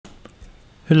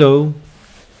Hello!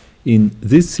 In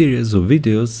this series of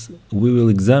videos, we will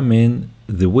examine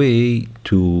the way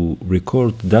to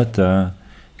record data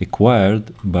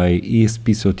acquired by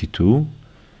ESP32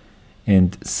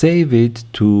 and save it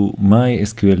to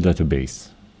MySQL database.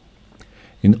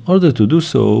 In order to do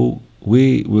so,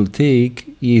 we will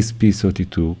take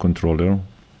ESP32 controller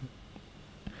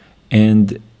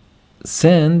and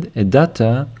send a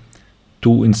data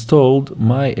to installed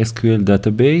MySQL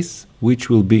database, which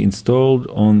will be installed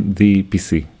on the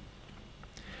PC.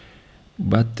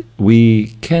 But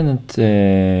we cannot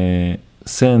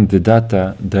send the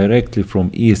data directly from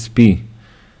ESP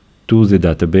to the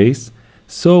database,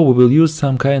 so we will use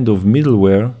some kind of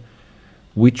middleware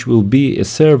which will be a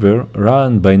server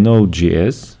run by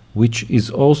Node.js, which is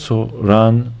also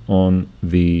run on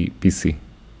the PC.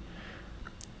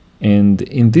 And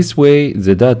in this way,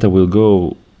 the data will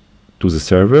go to the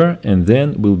server and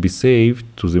then will be saved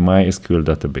to the MySQL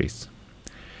database.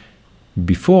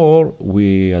 Before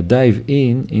we dive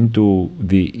into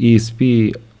the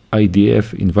ESP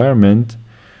IDF environment,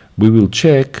 we will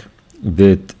check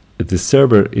that the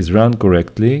server is run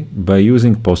correctly by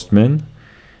using Postman.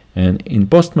 And in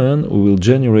Postman, we will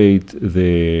generate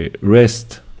the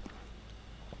REST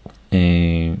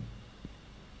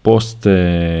post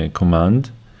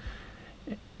command,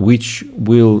 which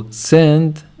will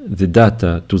send the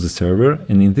data to the server,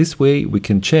 and in this way we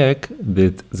can check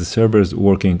that the server is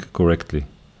working correctly.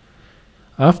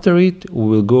 After it, we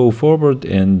will go forward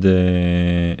and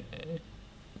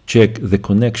check the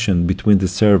connection between the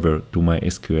server to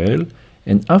MySQL,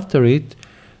 and after it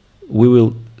we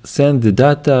will send the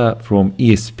data from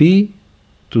ESP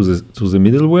to the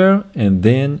middleware and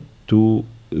then to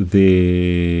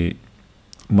the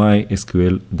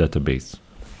MySQL database.